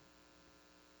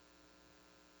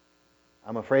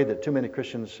 I'm afraid that too many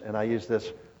Christians, and I use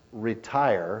this,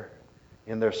 retire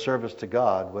in their service to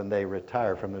God when they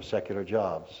retire from their secular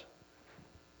jobs.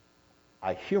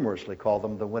 I humorously call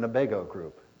them the Winnebago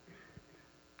group.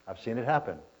 I've seen it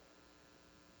happen.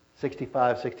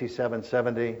 65, 67,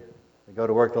 70, they go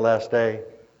to work the last day,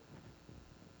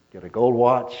 get a gold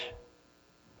watch,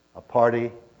 a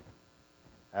party,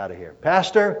 out of here.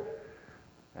 Pastor,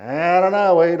 I don't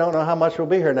know. We don't know how much we'll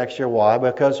be here next year. Why?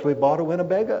 Because we bought a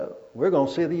Winnebago. We're going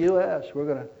to see the U.S.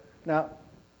 Now,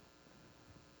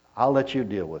 I'll let you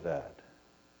deal with that.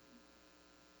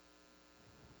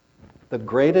 The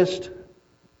greatest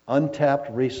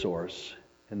untapped resource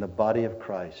in the body of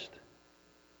Christ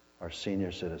are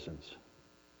senior citizens.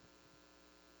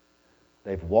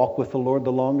 They've walked with the Lord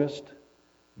the longest.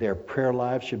 Their prayer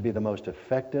lives should be the most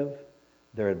effective.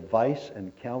 Their advice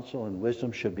and counsel and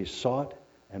wisdom should be sought.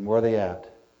 And where are they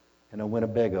at? In a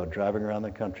Winnebago, driving around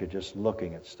the country just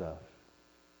looking at stuff.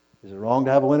 Is it wrong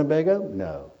to have a Winnebago?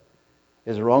 No.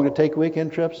 Is it wrong to take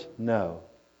weekend trips? No.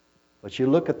 But you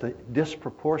look at the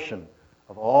disproportion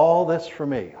of all this for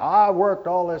me. I worked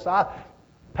all this.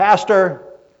 Pastor,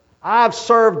 I've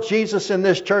served Jesus in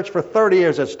this church for 30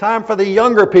 years. It's time for the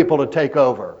younger people to take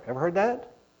over. Ever heard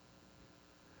that?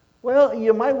 Well,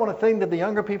 you might want to think that the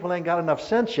younger people ain't got enough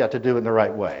sense yet to do it in the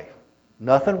right way.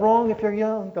 Nothing wrong if you're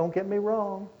young, don't get me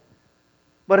wrong.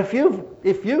 But if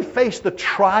you've faced the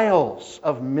trials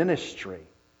of ministry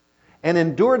and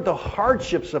endured the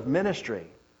hardships of ministry,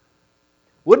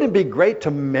 wouldn't it be great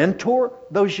to mentor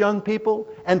those young people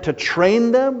and to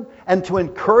train them and to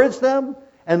encourage them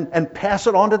and pass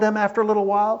it on to them after a little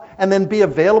while and then be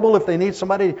available if they need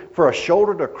somebody for a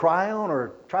shoulder to cry on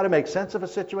or try to make sense of a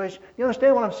situation? You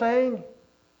understand what I'm saying?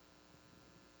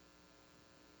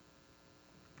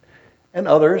 And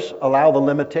others allow the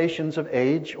limitations of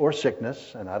age or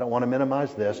sickness, and I don't want to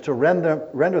minimize this, to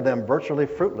render them virtually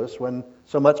fruitless when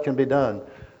so much can be done.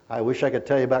 I wish I could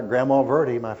tell you about Grandma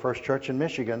Verdi, my first church in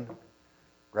Michigan.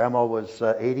 Grandma was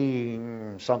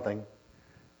 80-something,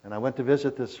 and I went to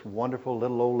visit this wonderful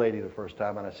little old lady the first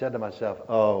time, and I said to myself,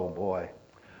 oh boy,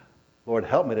 Lord,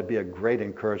 help me to be a great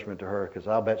encouragement to her, because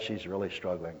I'll bet she's really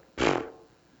struggling.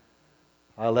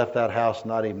 I left that house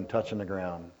not even touching the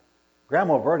ground.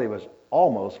 Grandma Verdi was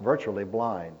almost virtually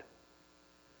blind.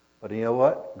 But you know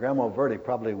what? Grandma Verdi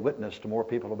probably witnessed to more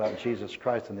people about Jesus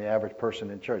Christ than the average person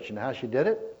in church. You know how she did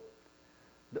it?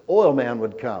 The oil man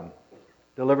would come,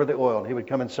 deliver the oil. He would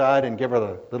come inside and give her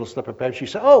the little slip of paper. She'd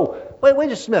say, oh, wait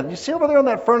just a minute. You see over there on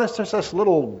that furnace, there's this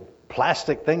little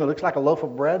plastic thing that looks like a loaf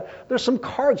of bread. There's some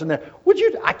cards in there.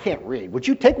 I can't read. Would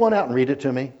you take one out and read it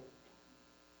to me?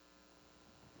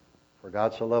 For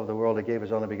God so loved the world, He gave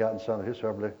His only begotten Son, that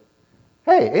whosoever believes.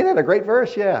 Hey, ain't that a great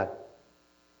verse? Yeah.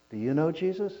 Do you know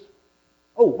Jesus?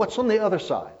 Oh, what's on the other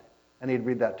side? And he'd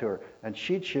read that to her. And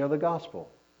she'd share the gospel.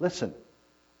 Listen,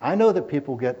 I know that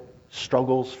people get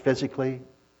struggles physically,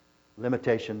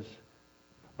 limitations,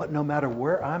 but no matter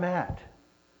where I'm at,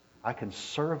 I can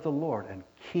serve the Lord and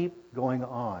keep going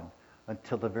on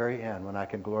until the very end when I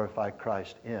can glorify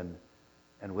Christ in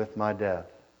and with my death.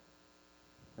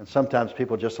 And sometimes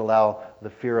people just allow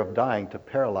the fear of dying to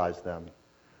paralyze them.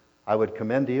 I would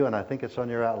commend to you, and I think it's on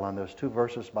your outline, those two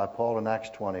verses by Paul in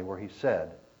Acts 20 where he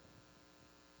said,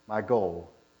 my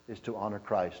goal is to honor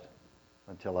Christ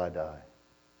until I die.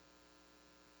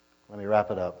 Let me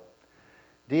wrap it up.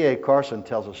 D.A. Carson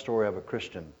tells a story of a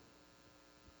Christian.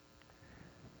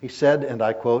 He said, and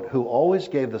I quote, who always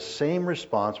gave the same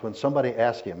response when somebody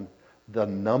asked him the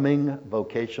numbing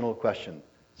vocational question,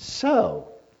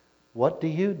 so, what do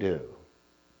you do?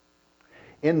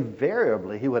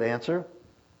 Invariably, he would answer,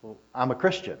 well, I'm a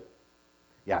Christian.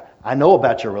 Yeah, I know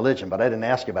about your religion, but I didn't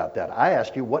ask you about that. I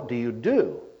asked you, what do you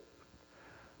do?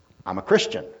 I'm a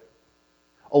Christian.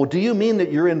 Oh, do you mean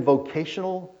that you're in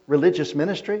vocational religious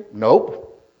ministry?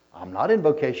 Nope, I'm not in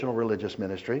vocational religious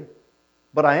ministry,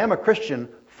 but I am a Christian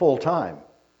full time.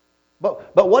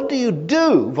 But what do you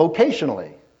do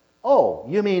vocationally? Oh,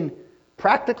 you mean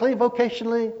practically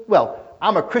vocationally? Well,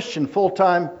 I'm a Christian full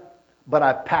time, but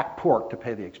I pack pork to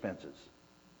pay the expenses.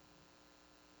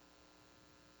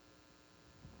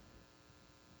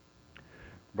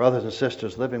 Brothers and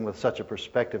sisters, living with such a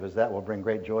perspective as that will bring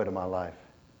great joy to my life.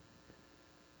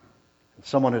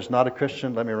 Someone who's not a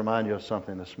Christian, let me remind you of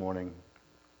something this morning.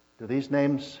 Do these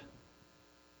names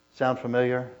sound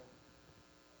familiar?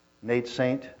 Nate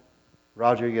Saint,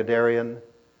 Roger Youderian,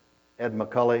 Ed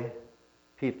McCully,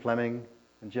 Pete Fleming,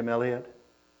 and Jim Elliott.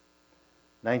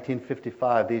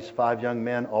 1955, these 5 young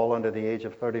men, all under the age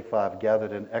of 35,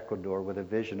 gathered in Ecuador with a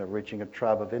vision of reaching a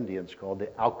tribe of Indians called the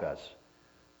Aucas.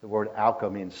 The word Auca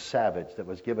means savage, that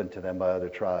was given to them by other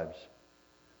tribes.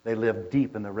 They lived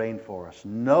deep in the rainforest.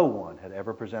 No one had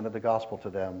ever presented the gospel to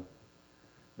them.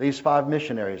 These 5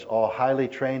 missionaries, all highly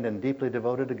trained and deeply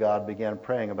devoted to God, began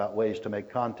praying about ways to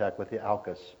make contact with the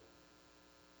Aucas.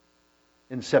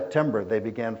 In September, they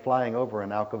began flying over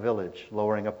an Auca village,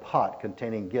 lowering a pot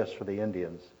containing gifts for the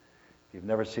Indians. If you've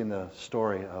never seen the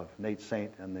story of Nate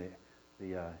Saint and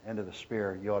the end of the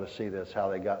spear, you ought to see this,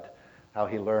 how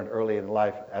he learned early in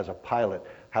life as a pilot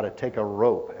how to take a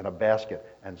rope and a basket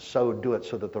and do it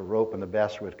so that the rope and the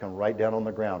basket would come right down on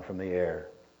the ground from the air.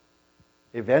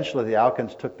 Eventually, the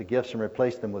Aucans took the gifts and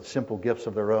replaced them with simple gifts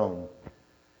of their own.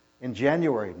 In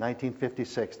January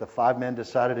 1956, the 5 men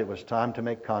decided it was time to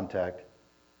make contact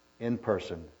in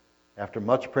person. After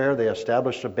much prayer, they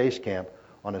established a base camp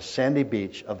on a sandy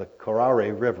beach of the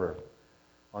Carare River.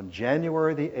 On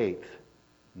January the 8th,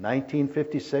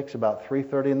 1956, about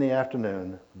 3:30 in the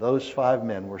afternoon, those 5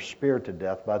 men were speared to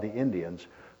death by the Indians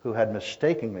who had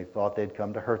mistakenly thought they'd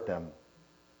come to hurt them.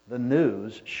 The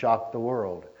news shocked the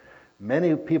world.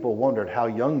 Many people wondered how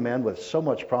young men with so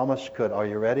much promise could, are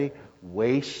you ready,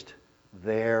 waste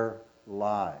their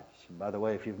lives. And by the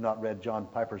way, if you've not read John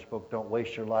Piper's book, Don't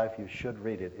Waste Your Life, you should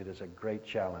read it. It is a great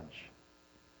challenge.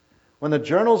 When the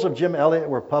journals of Jim Elliot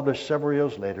were published several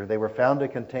years later, they were found to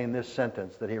contain this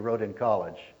sentence that he wrote in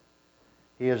college.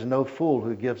 He is no fool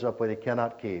who gives up what he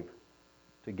cannot keep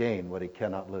to gain what he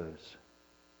cannot lose.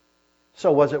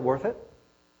 So was it worth it?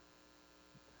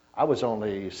 I was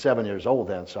only 7 years old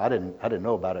then, so I didn't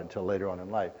know about it until later on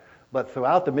in life. But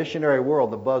throughout the missionary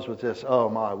world, the buzz was this, oh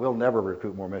my, we'll never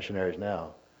recruit more missionaries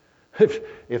now.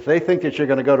 If they think that you're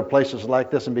going to go to places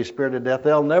like this and be speared to death,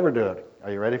 they'll never do it.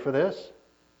 Are you ready for this?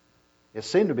 It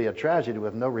seemed to be a tragedy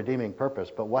with no redeeming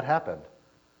purpose, but what happened?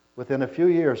 Within a few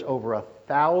years, over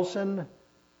 1,000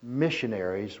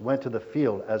 missionaries went to the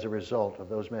field as a result of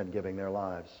those men giving their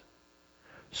lives.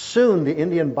 Soon, the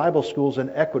Indian Bible schools in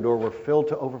Ecuador were filled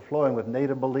to overflowing with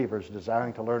native believers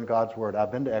desiring to learn God's Word.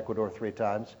 I've been to Ecuador 3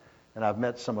 times, and I've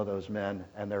met some of those men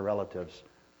and their relatives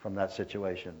from that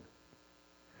situation.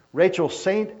 Rachel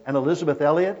Saint and Elizabeth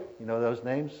Elliot, you know those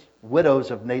names?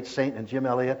 Widows of Nate Saint and Jim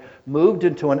Elliot, moved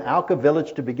into an Auca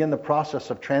village to begin the process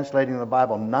of translating the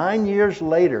Bible. 9 years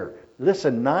later,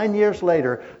 listen, 9 years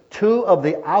later, 2 of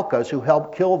the Aucas who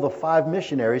helped kill the 5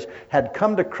 missionaries had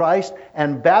come to Christ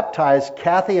and baptized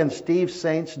Kathy and Steve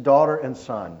Saint's daughter and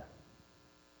son.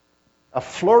 A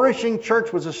flourishing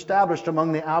church was established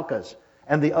among the Aucas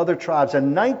and the other tribes.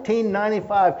 In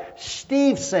 1995,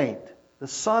 Steve Saint, the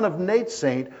son of Nate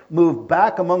Saint, moved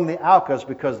back among the Aucas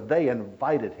because they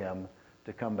invited him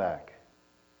to come back.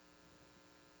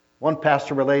 One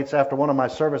pastor relates, after one of my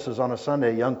services on a Sunday,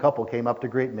 a young couple came up to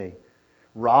greet me.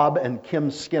 Rob and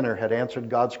Kim Skinner had answered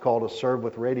God's call to serve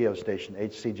with radio station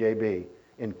HCJB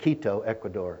in Quito,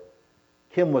 Ecuador.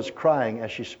 Kim was crying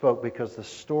as she spoke because the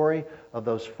story of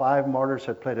those 5 martyrs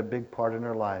had played a big part in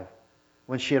her life.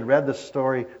 When she had read the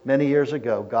story many years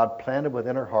ago, God planted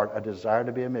within her heart a desire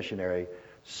to be a missionary.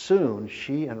 Soon,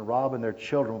 she and Rob and their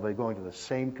children will be going to the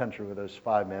same country where those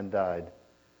 5 men died.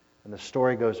 And the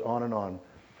story goes on and on.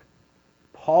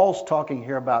 Paul's talking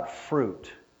here about fruit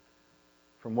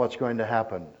from what's going to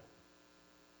happen.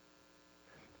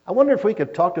 I wonder if we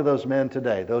could talk to those men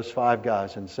today, those 5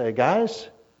 guys, and say, guys,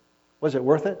 was it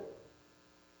worth it?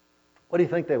 What do you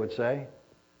think they would say?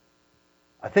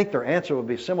 I think their answer would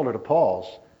be similar to Paul's.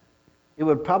 It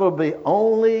would probably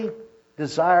only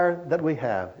desire that we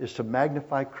have is to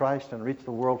magnify Christ and reach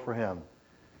the world for Him.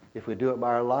 If we do it by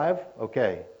our life,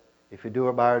 okay. If we do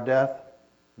it by our death,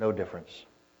 no difference.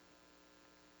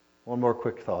 One more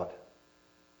quick thought.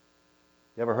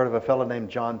 You ever heard of a fellow named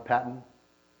John Patton,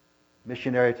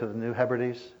 missionary to the New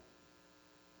Hebrides?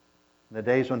 In the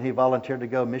days when he volunteered to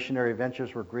go, missionary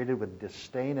ventures were greeted with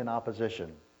disdain and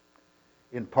opposition,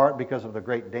 in part because of the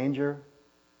great danger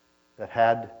that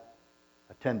had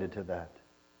attended to that.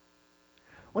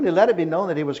 When he let it be known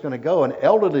that he was going to go, an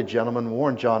elderly gentleman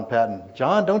warned John Paton,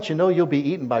 "John, don't you know you'll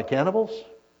be eaten by cannibals?"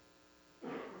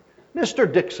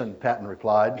 "Mr. Dixon," Paton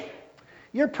replied,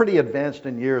 "you're pretty advanced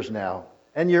in years now,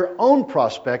 and your own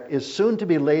prospect is soon to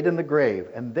be laid in the grave,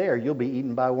 and there you'll be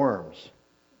eaten by worms.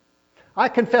 I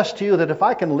confess to you that if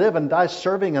I can live and die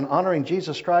serving and honoring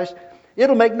Jesus Christ,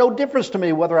 it'll make no difference to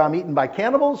me whether I'm eaten by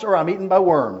cannibals or I'm eaten by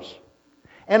worms.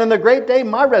 And in the great day,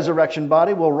 my resurrection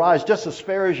body will rise just as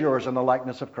fair as yours in the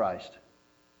likeness of Christ.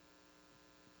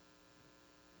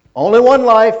 Only one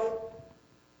life,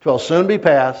 'twill soon be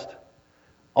past.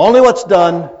 Only what's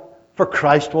done for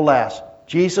Christ will last.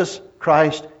 Jesus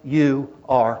Christ, you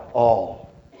are all."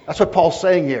 That's what Paul's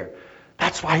saying here.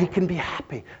 That's why he can be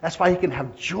happy. That's why he can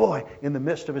have joy in the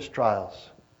midst of his trials.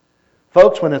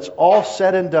 Folks, when it's all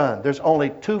said and done, there's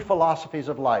only two philosophies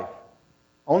of life.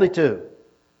 Only two.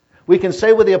 We can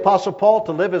say with the Apostle Paul,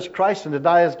 to live is Christ and to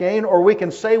die is gain, or we can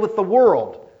say with the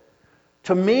world,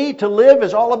 to me, to live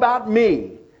is all about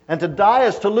me, and to die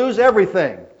is to lose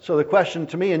everything. So the question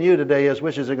to me and you today is,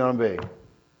 which is it going to be?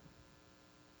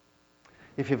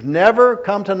 If you've never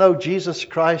come to know Jesus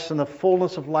Christ and the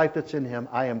fullness of life that's in Him,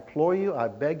 I implore you, I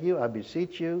beg you, I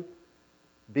beseech you,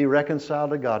 be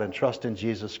reconciled to God and trust in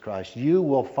Jesus Christ. You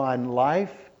will find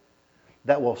life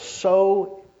that will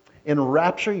so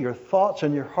enrapture your thoughts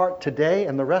and your heart today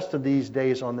and the rest of these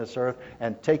days on this earth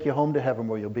and take you home to heaven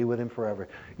where you'll be with Him forever.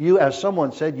 You, as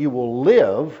someone said, you will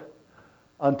live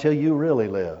until you really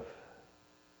live.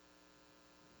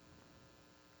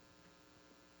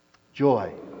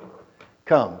 Joy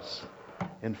comes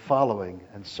in following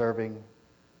and serving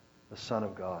the Son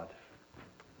of God.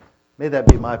 May that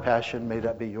be my passion. May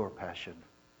that be your passion.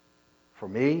 For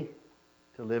me,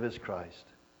 to live is Christ,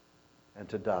 and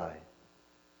to die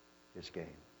is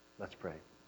gain. Let's pray.